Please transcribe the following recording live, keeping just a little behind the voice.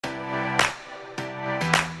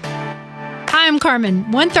Hi, I'm Carmen,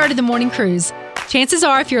 1/3 of the Morning Cruise. Chances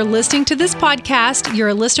are, if you're listening to this podcast, you're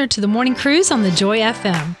a listener to the Morning Cruise on the Joy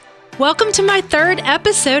FM. Welcome to my 3rd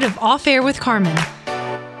episode of Off Air with Carmen.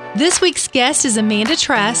 This week's guest is Amanda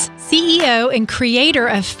Tress, CEO and creator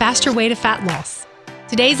of Faster Way to Fat Loss.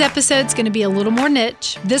 Today's episode is going to be a little more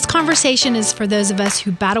niche. This conversation is for those of us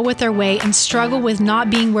who battle with our weight and struggle with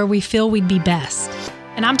not being where we feel we'd be best.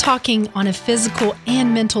 And I'm talking on a physical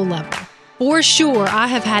and mental level. For sure, I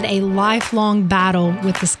have had a lifelong battle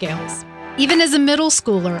with the scales. Even as a middle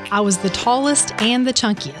schooler, I was the tallest and the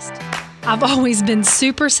chunkiest. I've always been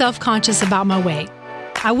super self-conscious about my weight.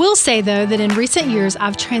 I will say, though, that in recent years,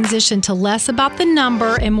 I've transitioned to less about the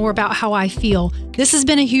number and more about how I feel. This has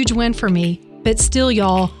been a huge win for me, but still,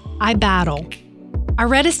 y'all, I battle. I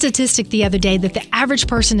read a statistic the other day that the average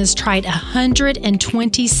person has tried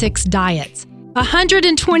 126 diets.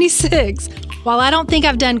 126! While I don't think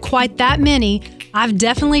I've done quite that many, I've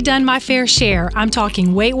definitely done my fair share. I'm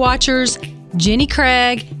talking Weight Watchers, Jenny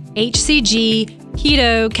Craig, HCG,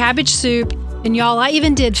 keto, cabbage soup, and y'all, I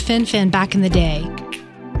even did Fen back in the day.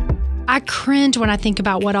 I cringe when I think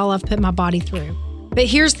about what all I've put my body through. But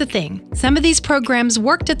here's the thing. Some of these programs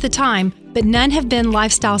worked at the time, but none have been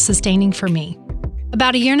lifestyle sustaining for me.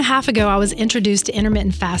 About a year and a half ago, I was introduced to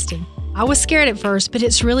intermittent fasting. I was scared at first, but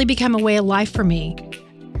it's really become a way of life for me.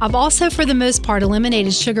 I've also, for the most part,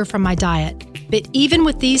 eliminated sugar from my diet. But even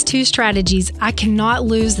with these 2 strategies, I cannot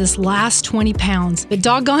lose this last 20 pounds. But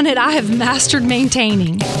doggone it, I have mastered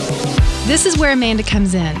maintaining. This is where Amanda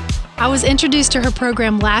comes in. I was introduced to her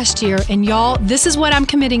program last year, and y'all, this is what I'm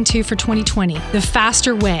committing to for 2020, the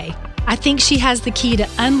Faster Way. I think she has the key to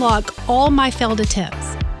unlock all my failed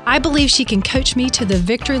attempts. I believe she can coach me to the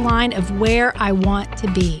victory line of where I want to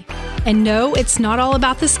be. And no, it's not all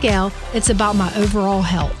about the scale, it's about my overall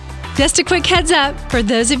health. Just a quick heads up, for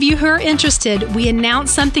those of you who are interested, we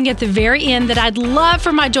announced something at the very end that I'd love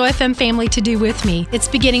for my Joy FM family to do with me. It's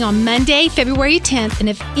beginning on Monday, February 10th, and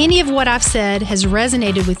if any of what I've said has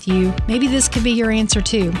resonated with you, maybe this could be your answer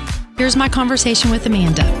too. Here's my conversation with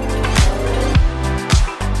Amanda.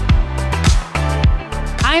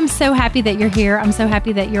 I'm so happy that you're here. I'm so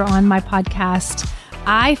happy that you're on my podcast.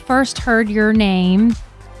 I first heard your name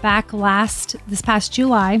back this past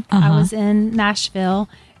July. I was in Nashville,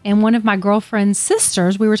 and one of my girlfriend's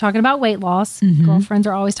sisters, we were talking about weight loss. Girlfriends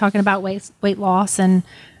are always talking about weight loss and,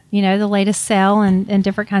 you know, the latest sale and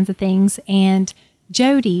different kinds of things. And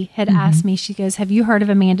Jody had asked me, she goes, have you heard of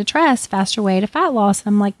Amanda Tress, Faster Way to Fat Loss? And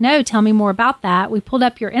I'm like, no, tell me more about that. We pulled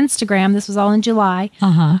up your Instagram. This was all in July.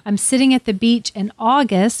 I'm sitting at the beach in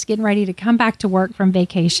August, getting ready to come back to work from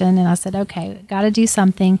vacation. And I said, okay, got to do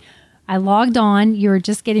something. I logged on. You were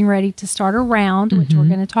just getting ready to start a round, which we're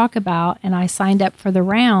going to talk about. And I signed up for the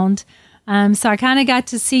round. So I kind of got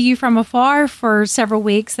to see you from afar for several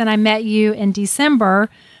weeks. And I met you in December.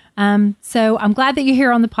 So I'm glad that you're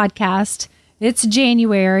here on the podcast. It's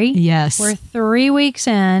January. Yes. We're 3 weeks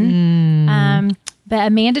in. But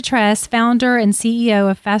Amanda Tress, founder and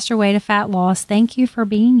CEO of Faster Way to Fat Loss, thank you for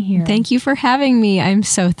being here. Thank you for having me. I'm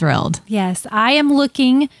so thrilled. Yes, I am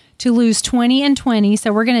looking to lose 20 and 20.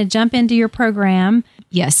 So we're going to jump into your program.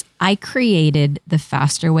 Yes, I created the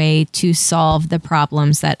Faster Way to solve the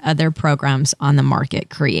problems that other programs on the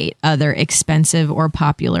market create. Other expensive or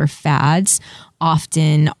popular fads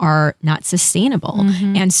often are not sustainable.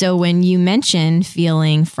 And so when you mention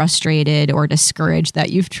feeling frustrated or discouraged that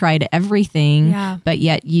you've tried everything, but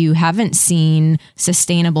yet you haven't seen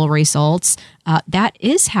sustainable results, that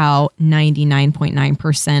is how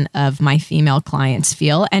 99.9% of my female clients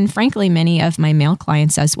feel. And frankly, many of my male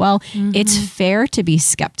clients as well. It's fair to be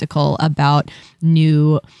skeptical about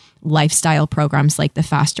new lifestyle programs like the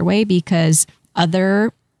Faster Way because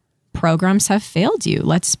other programs have failed you.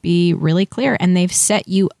 Let's be really clear. And they've set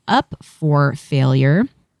you up for failure.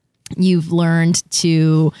 You've learned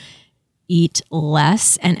to eat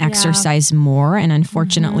less and exercise more. And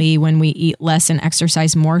unfortunately, when we eat less and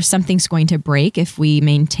exercise more, something's going to break if we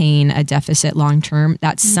maintain a deficit long term.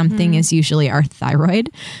 That something is usually our thyroid.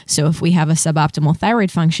 So if we have a suboptimal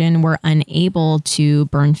thyroid function, we're unable to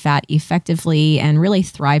burn fat effectively and really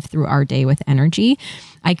thrive through our day with energy.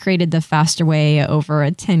 I created the Faster Way over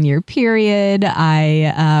a 10-year period.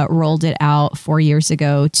 I rolled it out 4 years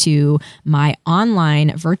ago to my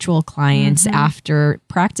online virtual clients after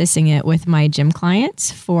practicing it with my gym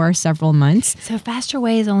clients for several months. So Faster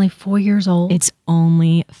Way is only 4 years old? It's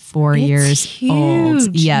only 4 years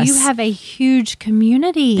old. Yes. You have a huge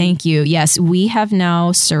community. Thank you. Yes, we have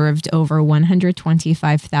now served over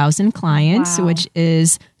 125,000 clients, which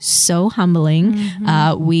is so humbling.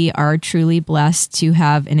 We are truly blessed to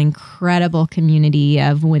have an incredible community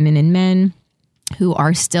of women and men who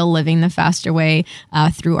are still living the faster way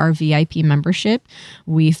through our VIP membership.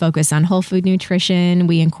 We focus on whole food nutrition.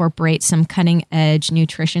 We incorporate some cutting edge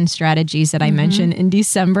nutrition strategies that I mentioned in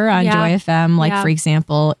December on Joy FM, like for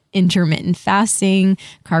example, intermittent fasting,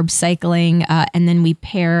 carb cycling, and then we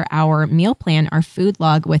pair our meal plan, our food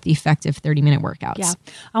log, with effective 30-minute workouts. Yeah.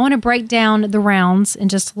 I want to break down the rounds in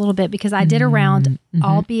just a little bit because I did a round,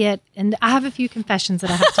 albeit, and I have a few confessions that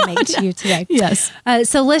I have to make to you today. Yes.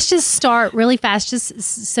 So let's just start really fast. Just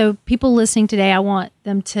so people listening today, I want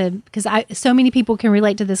them to, because so many people can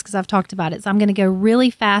relate to this because I've talked about it. So I'm going to go really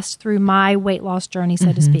fast through my weight loss journey,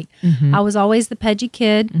 so to speak. I was always the pudgy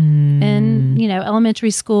kid in,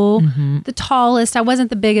 elementary school. The tallest. I wasn't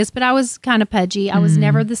the biggest, but I was kind of pudgy. I was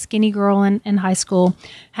never the skinny girl in high school.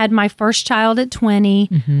 Had my first child at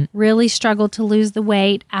 20. Really struggled to lose the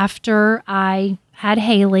weight after I had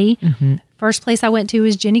Haley. First place I went to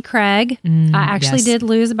was Jenny Craig. I actually did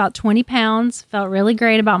lose about 20 pounds. Felt really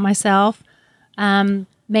great about myself.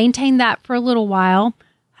 Maintained that for a little while.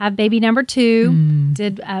 Have baby number 2.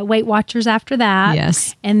 Did Weight Watchers after that.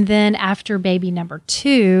 Yes. And then after baby number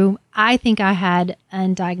 2, I think I had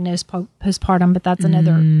undiagnosed postpartum, but that's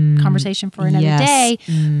another conversation for another day.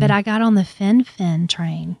 But I got on the Fen-Phen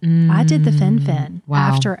train. I did the Fen-Phen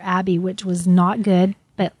after Abby, which was not good,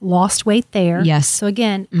 but lost weight there. Yes. So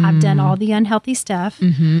again, I've done all the unhealthy stuff.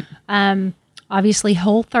 Obviously,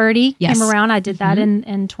 Whole30 came around. I did that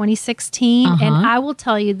in 2016. And I will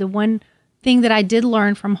tell you, the one thing that I did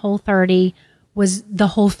learn from Whole30 was the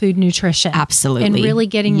whole food nutrition. Absolutely. And really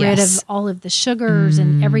getting rid of all of the sugars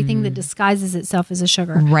and everything that disguises itself as a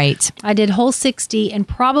sugar. Right. I did Whole60 and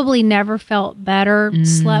probably never felt better,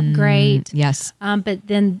 slept great. Yes. But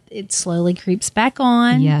then it slowly creeps back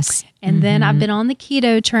on. Yes. And then I've been on the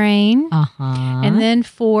keto train. And then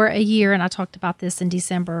for a year, and I talked about this in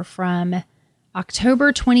December, from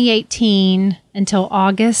October 2018 until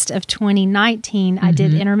August of 2019, I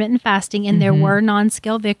did intermittent fasting, and there were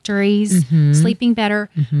non-scale victories, sleeping better,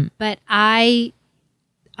 but I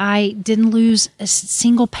didn't lose a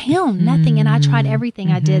single pound, nothing. And I tried everything.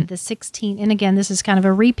 I did the 16, and again, this is kind of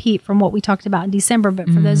a repeat from what we talked about in December, but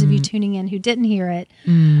for those of you tuning in who didn't hear it,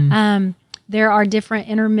 there are different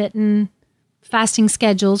intermittent fasting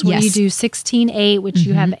schedules where you do 16-8, which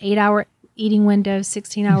you have an 8-hour eating window,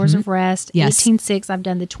 16 hours of rest, 18-6. I've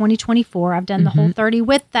done the 20-24. I've done the Whole30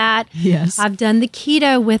 with that. Yes. I've done the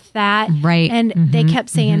keto with that. Right. And they kept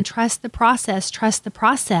saying, trust the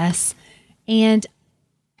process. And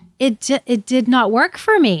it did not work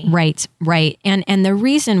for me. Right. And the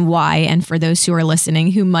reason why, and for those who are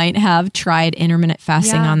listening who might have tried intermittent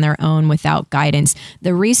fasting on their own without guidance,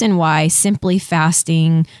 the reason why simply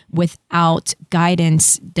fasting without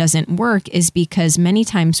guidance doesn't work is because many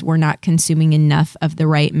times we're not consuming enough of the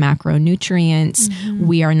right macronutrients.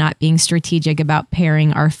 We are not being strategic about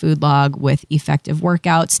pairing our food log with effective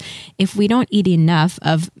workouts. If we don't eat enough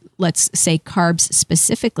of, let's say, carbs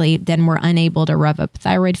specifically, then we're unable to rev up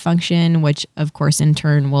thyroid function, which of course in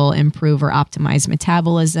turn will improve or optimize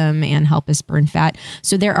metabolism and help us burn fat.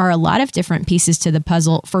 So there are a lot of different pieces to the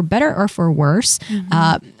puzzle, for better or for worse.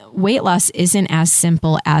 Weight loss isn't as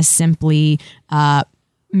simple as simply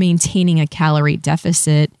maintaining a calorie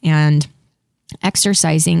deficit and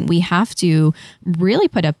exercising. We have to really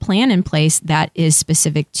put a plan in place that is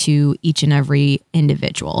specific to each and every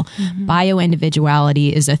individual.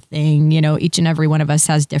 Bio-individuality is a thing. Each and every one of us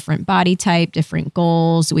has different body type, different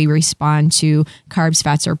goals. We respond to carbs,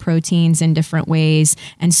 fats, or proteins in different ways.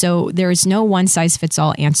 And so there is no one size fits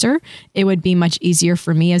all answer. It would be much easier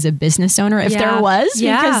for me as a business owner if there was,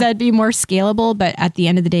 because that'd be more scalable. But at the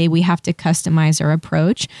end of the day, we have to customize our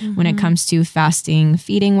approach when it comes to fasting,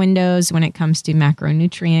 feeding windows, when it comes to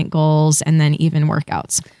macronutrient goals, and then even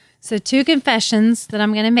workouts. So 2 confessions that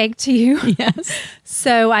I'm going to make to you. Yes.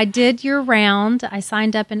 So I did your round. I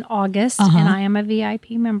signed up in August, and I am a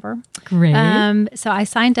VIP member. Great. So I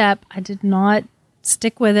signed up. I did not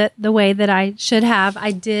stick with it the way that I should have.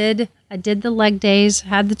 I did the leg days,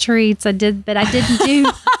 had the treats. But I didn't do.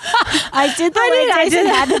 I did the leg days and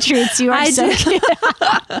had the treats. You are so cute.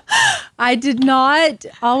 I did not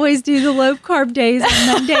always do the low carb days on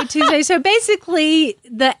Monday, Tuesday. So basically,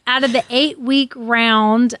 out of the 8-week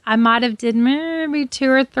round, I might have did maybe 2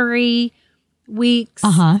 or 3 weeks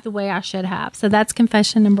the way I should have. So that's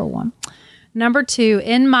confession number 1. Number 2,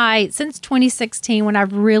 since 2016, when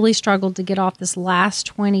I've really struggled to get off this last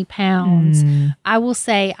 20 pounds, I will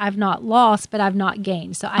say I've not lost, but I've not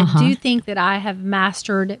gained. So I do think that I have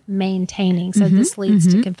mastered maintaining. So this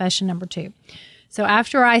leads to confession number 2. So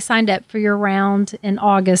after I signed up for your round in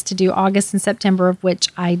August to do August and September, of which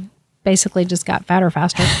I basically just got fatter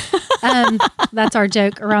faster. That's our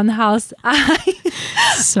joke around the house.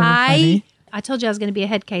 Funny. I told you I was going to be a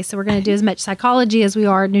head case, so we're going to do as much psychology as we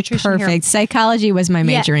are nutrition. Perfect. Here. Psychology was my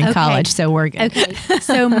major in college, so we're good. Okay.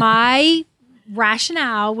 So my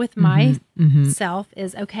rationale with myself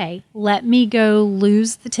is, okay, let me go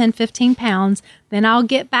lose the 10, 15 pounds. Then I'll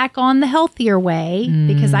get back on the healthier way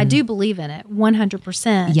because I do believe in it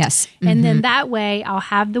 100%. Yes. And then that way I'll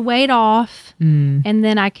have the weight off and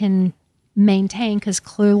then I can maintain, because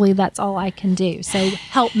clearly that's all I can do. So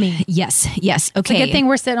help me. Yes. Okay. It's a good thing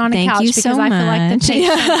we're sitting on a Thank couch you because so I feel like the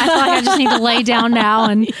patient. I feel like I just need to lay down now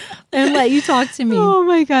and let you talk to me. Oh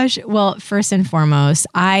my gosh. Well, first and foremost,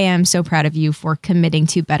 I am so proud of you for committing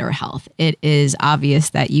to better health. It is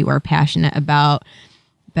obvious that you are passionate about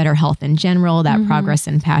better health in general, that progress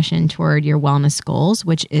and passion toward your wellness goals,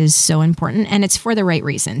 which is so important. And it's for the right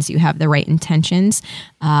reasons. You have the right intentions.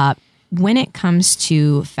 When it comes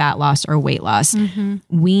to fat loss or weight loss,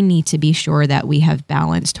 we need to be sure that we have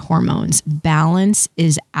balanced hormones. Balance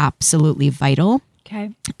is absolutely vital.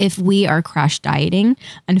 Okay. If we are crash dieting,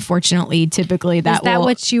 unfortunately, typically Is that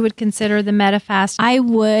what you would consider the MetaFast?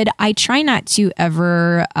 I try not to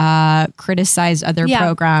ever criticize other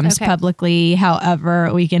programs publicly.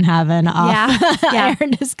 However, we can have an off-air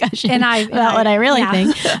discussion about what I really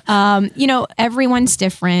think. Everyone's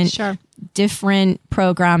different. Sure. Different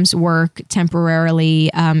programs work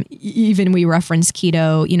temporarily. Even we reference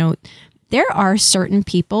keto, there are certain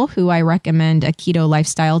people who I recommend a keto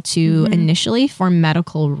lifestyle to initially for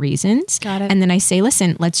medical reasons. Got it. And then I say,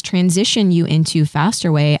 listen, let's transition you into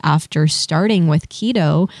faster way after starting with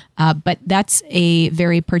keto. But that's a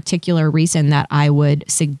very particular reason that I would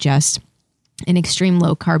suggest an extreme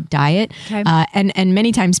low carb diet. Okay. And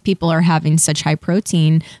many times people are having such high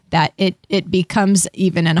protein that it becomes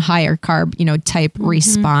even a higher carb, type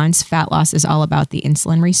response. Fat loss is all about the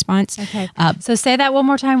insulin response. Okay. So say that one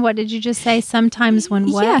more time. What did you just say? Sometimes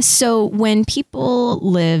when what? Yeah. So when people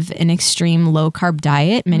live an extreme low carb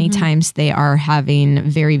diet, many times they are having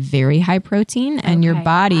very, very high protein, and your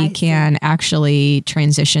body can actually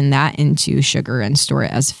transition that into sugar and store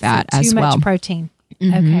it as fat as well. Too much protein.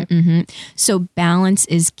 Okay. So balance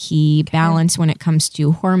is key. Balance when it comes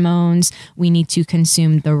to hormones. We need to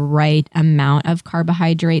consume the right amount of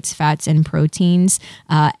carbohydrates, fats, and proteins.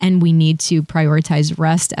 And we need to prioritize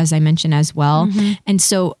rest, as I mentioned as well. And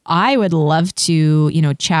so I would love to,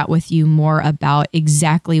 chat with you more about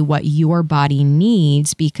exactly what your body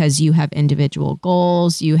needs, because you have individual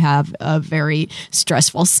goals. You have a very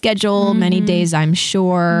stressful schedule many days, I'm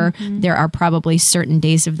sure. There are probably certain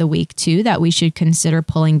days of the week too that we should consider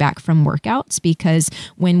pulling back from workouts, because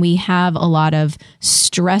when we have a lot of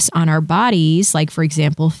stress on our bodies, like for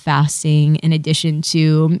example, fasting, in addition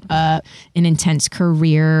to an intense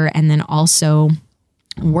career, and then also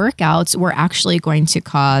workouts, we're actually going to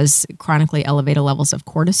cause chronically elevated levels of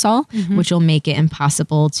cortisol, which will make it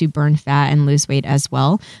impossible to burn fat and lose weight as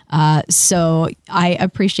well. So I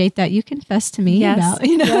appreciate that you confess to me about,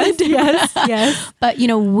 Yes. But,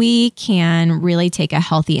 we can really take a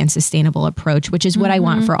healthy and sustainable approach, which is what I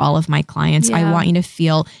want for all of my clients. Yeah. I want you to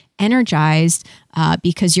feel energized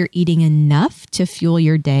because you're eating enough to fuel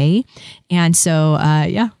your day. And so,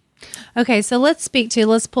 Okay. So let's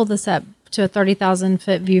pull this up to a 30,000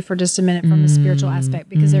 foot view for just a minute from a spiritual aspect,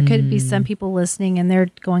 because there could be some people listening and they're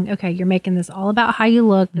going, okay, you're making this all about how you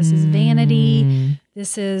look. This is vanity.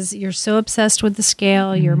 You're so obsessed with the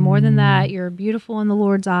scale. You're more than that. You're beautiful in the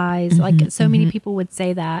Lord's eyes. Like so many people would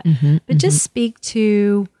say that, but just speak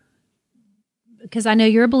to, because I know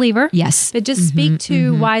you're a believer. Yes. But just speak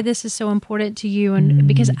to why this is so important to you. And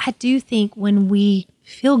because I do think when we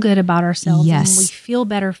feel good about ourselves and we feel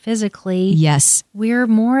better physically, we're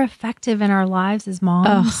more effective in our lives as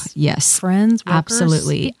moms, friends,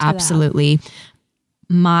 workers. Absolutely.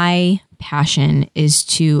 My passion is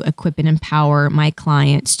to equip and empower my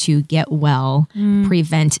clients to get well,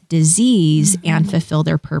 prevent disease, and fulfill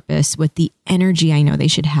their purpose with the energy I know they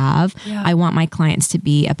should have. Yeah. I want my clients to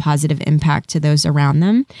be a positive impact to those around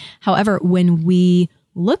them. However, when we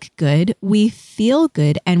look good, we feel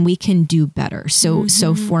good, and we can do better. So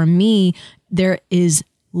for me, there is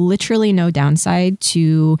literally no downside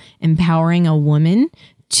to empowering a woman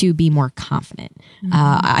to be more confident.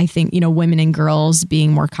 I think, women and girls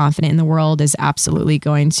being more confident in the world is absolutely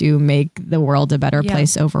going to make the world a better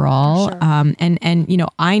place overall. Sure. And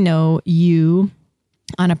I know you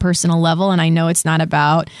on a personal level, and I know it's not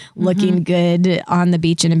about looking good on the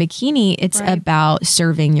beach in a bikini. It's about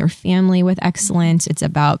serving your family with excellence. It's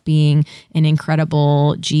about being an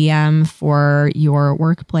incredible GM for your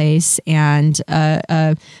workplace and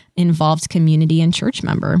a involved community and church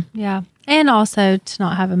member. Yeah. And also to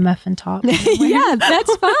not have a muffin top. Yeah,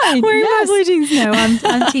 that's fine. Wearing my blue jeans. No,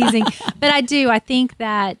 I'm teasing. But I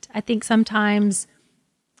think sometimes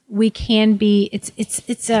we can be,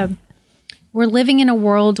 we're living in a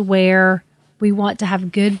world where we want to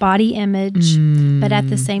have good body image, but at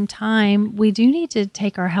the same time, we do need to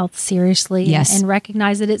take our health seriously and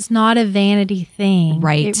recognize that it's not a vanity thing.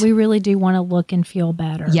 Right. We really do want to look and feel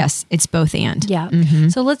better. Yes, it's both and. Yeah.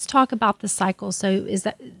 So let's talk about the cycle. So is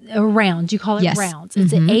that a round? You call it rounds.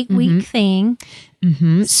 It's an 8-week thing.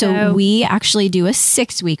 So we actually do a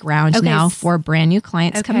 6-week round now for brand new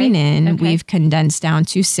clients coming in. We've condensed down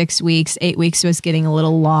to 6 weeks. 8 weeks was getting a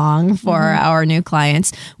little long for our new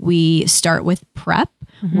clients. We start with prep,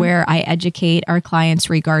 where I educate our clients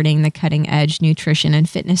regarding the cutting edge nutrition and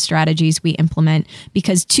fitness strategies we implement.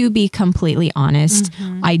 Because to be completely honest,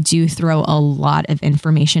 I do throw a lot of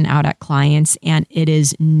information out at clients, and it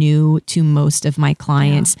is new to most of my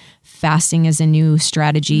clients. Fasting is a new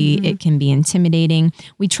strategy. It can be intimidating.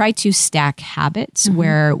 We try to stack habits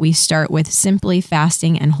where we start with simply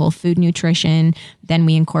fasting and whole food nutrition. Then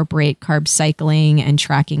we incorporate carb cycling and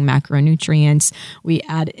tracking macronutrients. We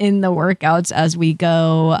add in the workouts as we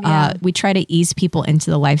go. We try to ease people into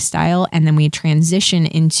the lifestyle, and then we transition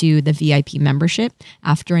into the VIP membership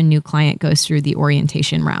after a new client goes through the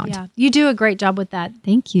orientation round. Yeah, you do a great job with that.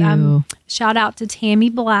 Thank you. Shout out to Tammy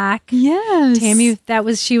Black. Yes. Tammy,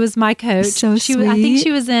 she was my coach. So sweet. I think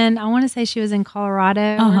she was I want to say she was in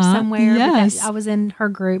Colorado or somewhere. Yes. But I was in her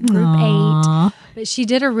group 8. But she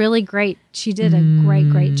did a great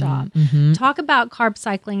job. Talk about carb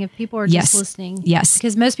cycling if people are just listening. Yes.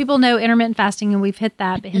 Because most people know intermittent fasting and we've hit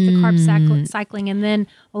that, but hit the carb cycling. And then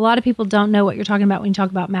a lot of people don't know what you're talking about when you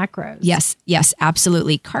talk about macros. Yes,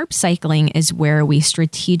 absolutely. Carb cycling is where we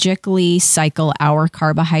strategically cycle our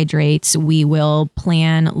carbohydrates. We will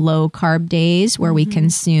plan low carb days where we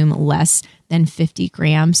consume less than 50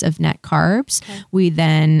 grams of net carbs. We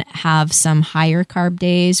then have some higher carb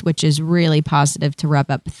days, which is really positive to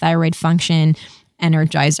rev up thyroid function,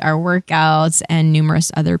 energize our workouts, and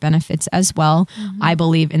numerous other benefits as well. I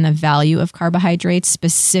believe in the value of carbohydrates,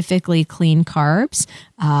 specifically clean carbs.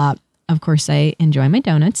 Of course, I enjoy my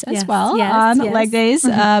donuts as well on leg days,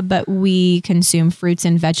 but we consume fruits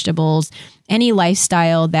and vegetables. Any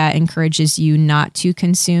lifestyle that encourages you not to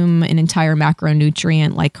consume an entire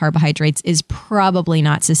macronutrient like carbohydrates is probably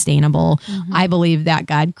not sustainable. I believe that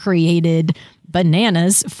God created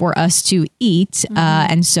bananas for us to eat,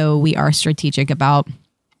 and so we are strategic about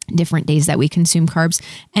different days that we consume carbs.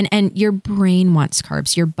 And your brain wants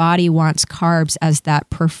carbs. Your body wants carbs as that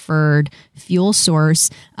preferred fuel source.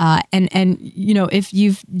 And you know, if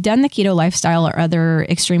you've done the keto lifestyle or other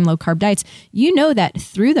extreme low carb diets, you know that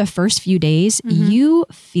through the first few days, you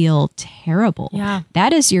feel terrible. Yeah.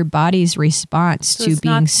 That is your body's response to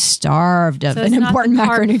being starved of an important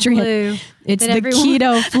macronutrient. It's the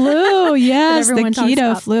keto flu. Yes, the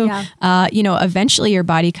keto flu. Yeah. You know, eventually your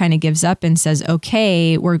body kind of gives up and says,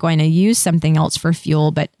 okay, we're going to use something else for fuel.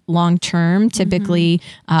 But long term, typically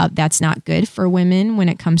that's not good for women when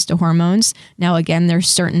it comes to hormones. Now, again, there's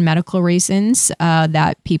certain medical reasons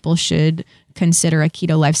that people should consider a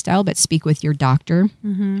keto lifestyle, but speak with your doctor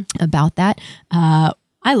about that.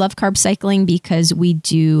 I love carb cycling because we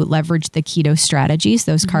do leverage the keto strategies,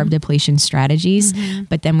 those carb depletion strategies,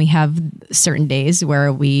 but then we have certain days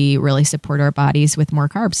where we really support our bodies with more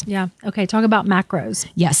carbs. Yeah. Okay. Talk about macros.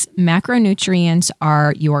 Yes. Macronutrients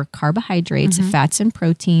are your carbohydrates, fats, and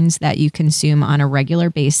proteins that you consume on a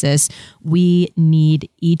regular basis. We need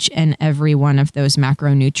each and every one of those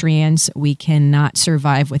macronutrients. We cannot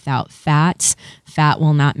survive without fats. Fat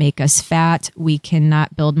will not make us fat. We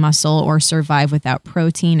cannot build muscle or survive without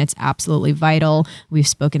protein. It's absolutely vital. We've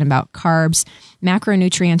spoken about carbs.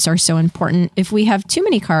 Macronutrients are so important. If we have too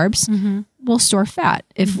many carbs, we'll store fat.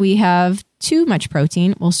 If we have too much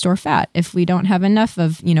protein, we'll store fat. If we don't have enough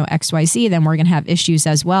of, XYZ, then we're going to have issues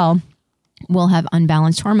as well. We'll have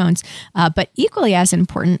unbalanced hormones. But equally as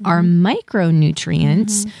important are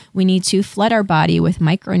micronutrients. We need to flood our body with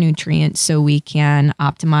micronutrients so we can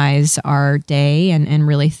optimize our day and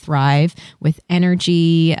really thrive with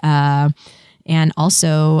energy and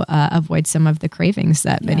also avoid some of the cravings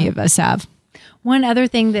that many of us have. One other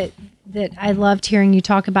thing that I loved hearing you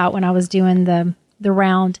talk about when I was doing the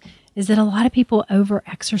round is that a lot of people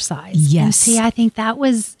over-exercise. Yes. And see, I think that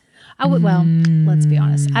was... let's be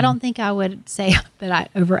honest. I don't think I would say that I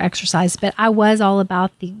over-exercise, but I was all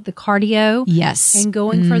about the cardio. Yes. And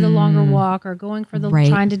going for the longer walk or going for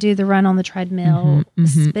trying to do the run on the treadmill.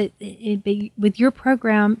 But with your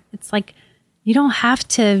program, it's like you don't have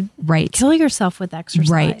to kill yourself with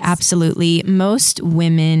exercise. Right. Absolutely. Most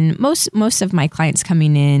women, most of my clients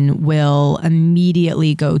coming in will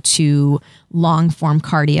immediately go to long form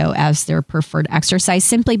cardio as their preferred exercise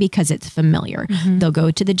simply because it's familiar. They'll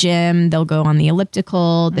go to the gym, they'll go on the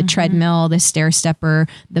elliptical, the treadmill, the stair stepper,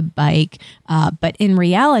 the bike. But in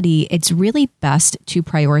reality, it's really best to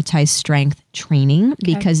prioritize strength training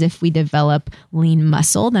because if we develop lean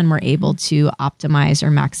muscle, then we're able to optimize or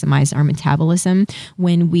maximize our metabolism.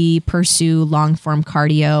 When we pursue long form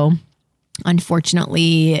cardio,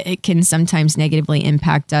 unfortunately, it can sometimes negatively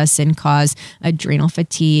impact us and cause adrenal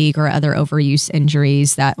fatigue or other overuse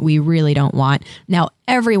injuries that we really don't want. Now,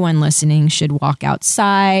 everyone listening should walk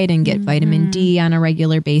outside and get vitamin D on a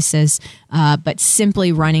regular basis, but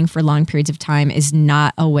simply running for long periods of time is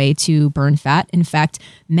not a way to burn fat. In fact,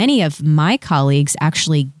 many of my colleagues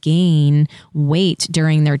actually gain weight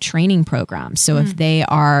during their training program. So if they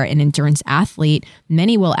are an endurance athlete,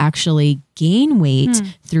 many will actually gain weight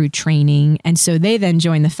through training. And so they then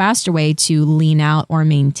join the faster way to lean out or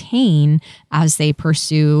maintain as they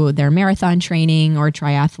pursue their marathon training or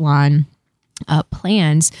triathlon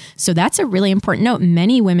plans. So that's a really important note.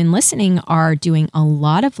 Many women listening are doing a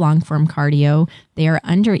lot of long form cardio. They are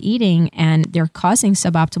under eating and they're causing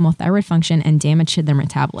suboptimal thyroid function and damage to their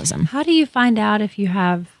metabolism. How do you find out if you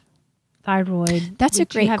have thyroid? That's a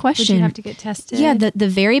great question. Would you have to get tested? Yeah, the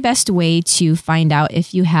very best way to find out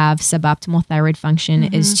if you have suboptimal thyroid function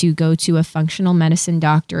is to go to a functional medicine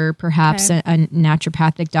doctor, perhaps a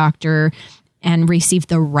naturopathic doctor, and receive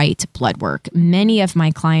the right blood work. Many of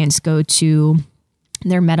my clients go to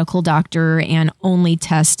their medical doctor and only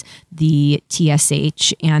test the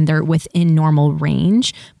TSH and they're within normal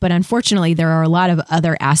range. But unfortunately, there are a lot of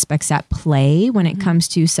other aspects at play when it comes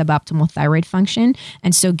to suboptimal thyroid function.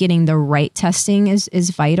 And so getting the right testing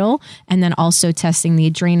is vital. And then also testing the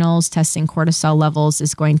adrenals, testing cortisol levels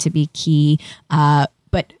is going to be key.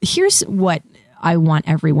 But here's what I want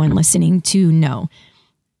everyone listening to know.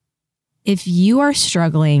 If you are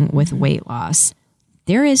struggling with weight loss,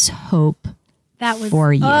 there is hope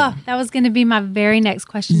for you. That was going to be my very next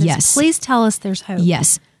question. Yes. Please tell us there's hope.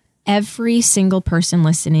 Yes. Every single person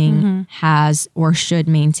listening has or should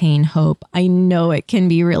maintain hope. I know it can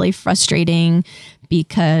be really frustrating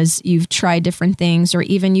because you've tried different things or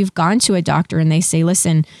even you've gone to a doctor and they say,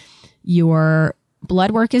 listen, your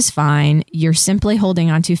blood work is fine. You're simply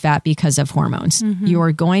holding on to fat because of hormones.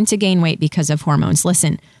 You're going to gain weight because of hormones.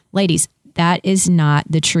 Listen, ladies, that is not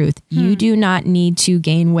the truth. You do not need to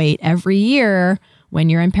gain weight every year when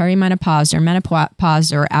you're in perimenopause or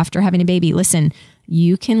menopause or after having a baby. Listen,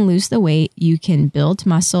 you can lose the weight. You can build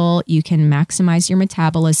muscle. You can maximize your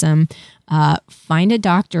metabolism. Find a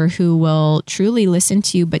doctor who will truly listen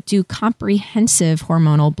to you, but do comprehensive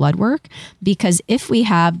hormonal blood work. Because if we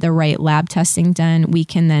have the right lab testing done, we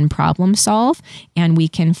can then problem solve and we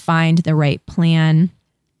can find the right plan,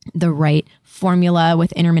 the right formula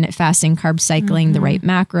with intermittent fasting, carb cycling, the right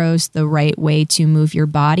macros, the right way to move your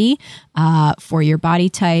body for your body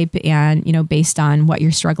type and, based on what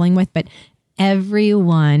you're struggling with. But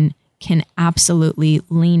everyone can absolutely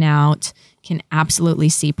lean out, can absolutely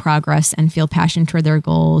see progress and feel passion toward their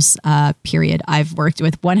goals, period. I've worked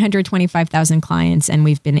with 125,000 clients and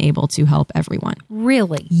we've been able to help everyone.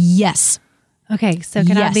 Really? Yes. Okay, so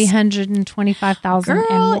can I be 125,000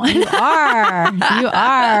 and one? You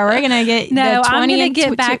are. We're going to get I'm going to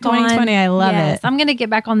get back 2020. I love it. I'm going to get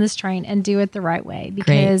back on this train and do it the right way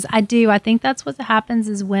because I think that's what happens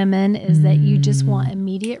as women is that you just want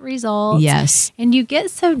immediate results. Yes. And you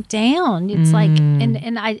get so down. It's like,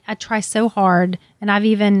 and I try so hard and I've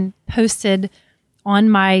even posted on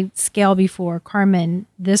my scale before, Carmen,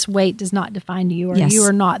 this weight does not define you or you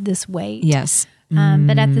are not this weight. Yes.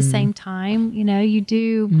 But at the same time, you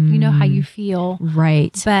know how you feel.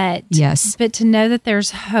 Right. But but to know that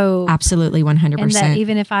there's hope. Absolutely. 100%. And that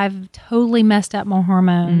even if I've totally messed up my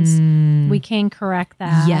hormones, we can correct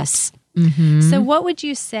that. Yes. So what would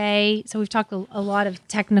you say? So we've talked a lot of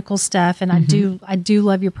technical stuff and I do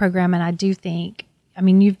love your program. And I do think,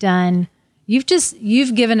 you've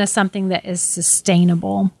given us something that is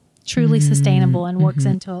sustainable, truly sustainable and works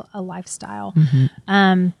into a lifestyle.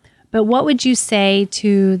 But what would you say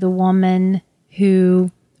to the woman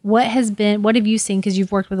what have you seen? Because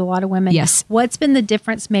you've worked with a lot of women. Yes. What's been the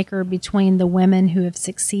difference maker between the women who have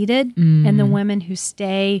succeeded and the women who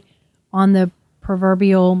stay on the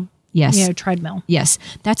proverbial treadmill? Yes.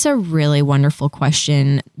 That's a really wonderful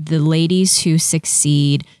question. The ladies who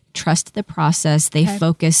succeed trust the process. They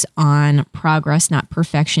focus on progress, not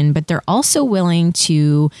perfection, but they're also willing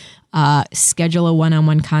to schedule a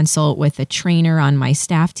one-on-one consult with a trainer on my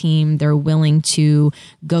staff team. They're willing to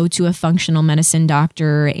go to a functional medicine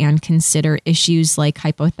doctor and consider issues like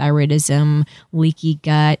hypothyroidism, leaky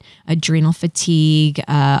gut, adrenal fatigue,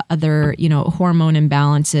 other, hormone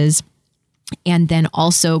imbalances. And then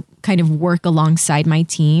also kind of work alongside my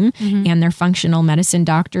team and their functional medicine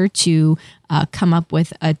doctor to come up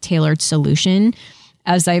with a tailored solution.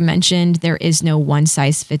 As I mentioned, there is no one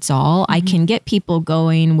size fits all. I can get people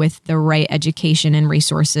going with the right education and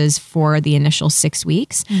resources for the initial 6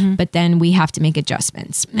 weeks, but then we have to make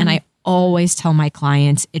adjustments. And I always tell my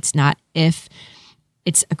clients, it's not if,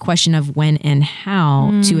 it's a question of when and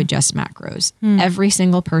how to adjust macros. Every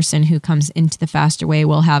single person who comes into the Faster Way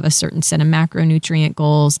will have a certain set of macronutrient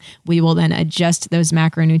goals. We will then adjust those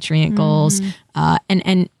macronutrient goals.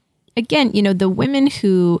 And again, the women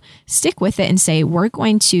who stick with it and say, we're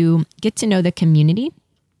going to get to know the community.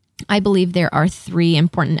 I believe there are 3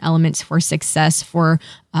 important elements for success for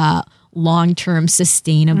long-term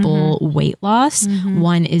sustainable weight loss.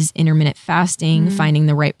 One is intermittent fasting, finding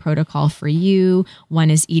the right protocol for you. One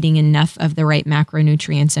is eating enough of the right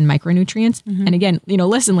macronutrients and micronutrients. And again,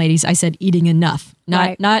 listen, ladies, I said eating enough,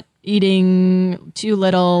 not eating too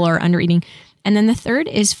little or under eating. And then the third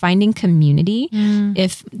is finding community.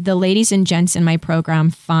 If the ladies and gents in my program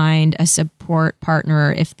find a support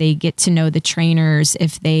partner, if they get to know the trainers,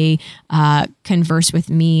 if they converse with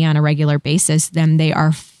me on a regular basis, then they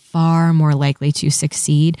are far more likely to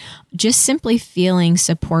succeed. Just simply feeling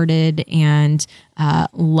supported and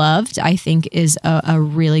loved, I think, is a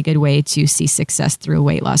really good way to see success through a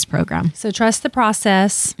weight loss program. So trust the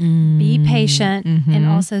process, be patient, and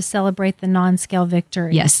also celebrate the non-scale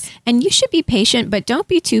victories. Yes. And you should be patient, but don't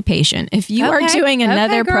be too patient. If you are doing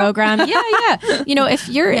another program, if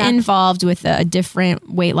you're involved with a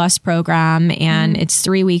different weight loss program and it's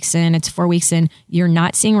 3 weeks in, it's 4 weeks in, you're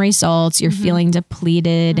not seeing results, you're feeling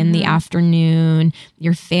depleted in the afternoon,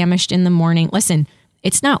 you're famished in the morning. Listen,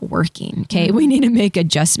 it's not working. Okay. We need to make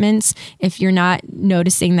adjustments. If you're not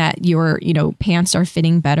noticing that your, pants are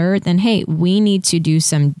fitting better, then hey, we need to do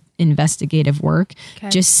some investigative work.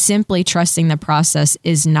 Just simply trusting the process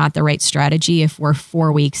is not the right strategy if we're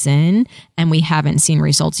 4 weeks in and we haven't seen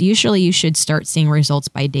results. Usually you should start seeing results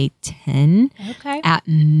by day 10 at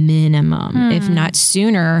minimum, if not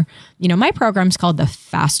sooner. My program's called the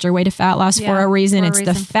Faster Way to Fat Loss for a reason. It's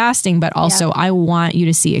the fasting, but also I want you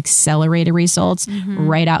to see accelerated results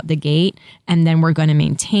right out the gate. And then we're going to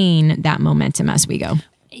maintain that momentum as we go.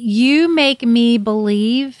 You make me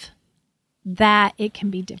believe that it can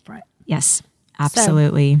be different. Yes,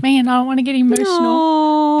 absolutely. So, man, I don't want to get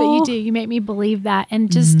emotional, but you do. You make me believe that.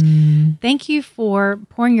 And just thank you for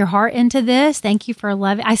pouring your heart into this. Thank you for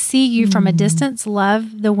loving. I see you from a distance,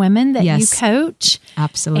 love the women that you coach.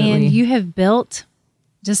 Absolutely. And you have built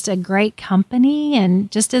just a great company.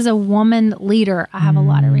 And just as a woman leader, I have a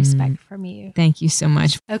lot of respect from you. Thank you so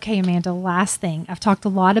much. Okay, Amanda, last thing. I've talked a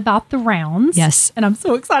lot about the rounds. Yes. And I'm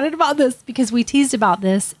so excited about this because we teased about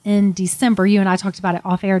this in December. You and I talked about it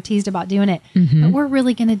off air, teased about doing it. But we're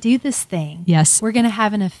really going to do this thing. Yes. We're going to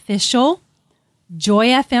have an official Joy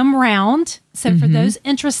FM round. So for those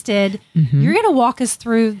interested, you're going to walk us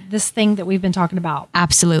through this thing that we've been talking about.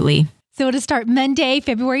 Absolutely. So it'll start Monday,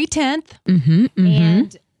 February 10th.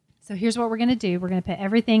 And so here's what we're going to do. We're going to put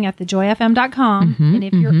everything at thejoyfm.com. And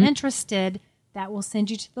if you're interested, that will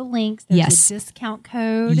send you to the links. There's a discount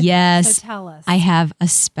code. Yes. So tell us. I have a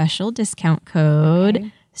special discount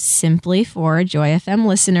code simply for Joy FM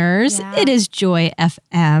listeners. It is Joy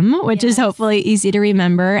FM, which is hopefully easy to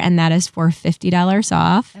remember. And that is for $50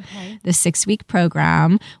 off the 6-week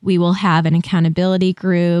program. We will have an accountability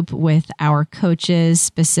group with our coaches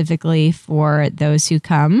specifically for those who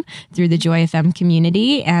come through the Joy FM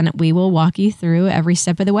community. And we will walk you through every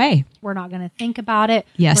step of the way. We're not going to think about it.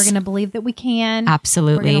 Yes. We're going to believe that we can.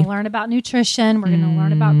 Absolutely. We're going to learn about nutrition. We're going to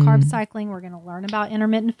learn about carb cycling. We're going to learn about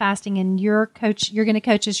intermittent fasting. And you're going to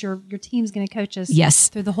coach us. Your team's going to coach us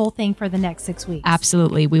through the whole thing for the next 6 weeks.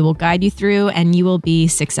 Absolutely. We will guide you through and you will be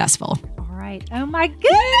successful. All right. Oh my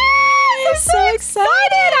goodness. I'm so excited.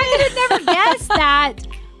 I could have never guessed that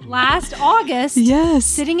last August,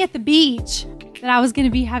 sitting at the beach, that I was going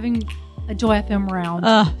to be having a Joy FM round.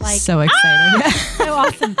 So exciting. So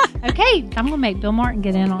awesome. Okay, I'm going to make Bill Martin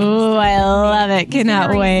get in on this. Oh, I love it.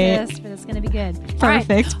 Cannot wait. But it's going to be good.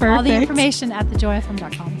 Perfect. All the information at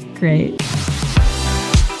thejoyfm.com. Great.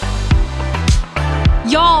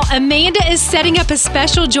 Y'all, Amanda is setting up a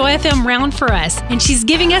special Joy FM round for us, and she's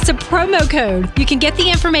giving us a promo code. You can get the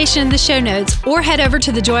information in the show notes or head over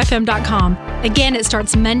to thejoyfm.com. Again, it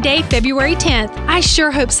starts Monday, February 10th. I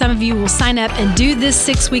sure hope some of you will sign up and do this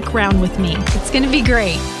 6-week round with me. It's going to be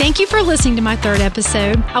great. Thank you for listening to my third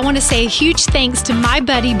episode. I want to say a huge thanks to my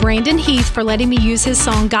buddy Brandon Heath for letting me use his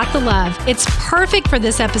song, Got the Love. It's perfect for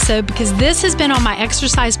this episode because this has been on my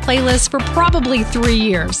exercise playlist for probably 3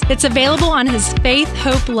 years. It's available on his Faith,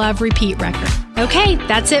 Hope, Love, Repeat record. Okay,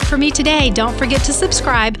 that's it for me today. Don't forget to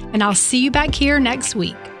subscribe, and I'll see you back here next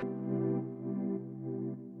week.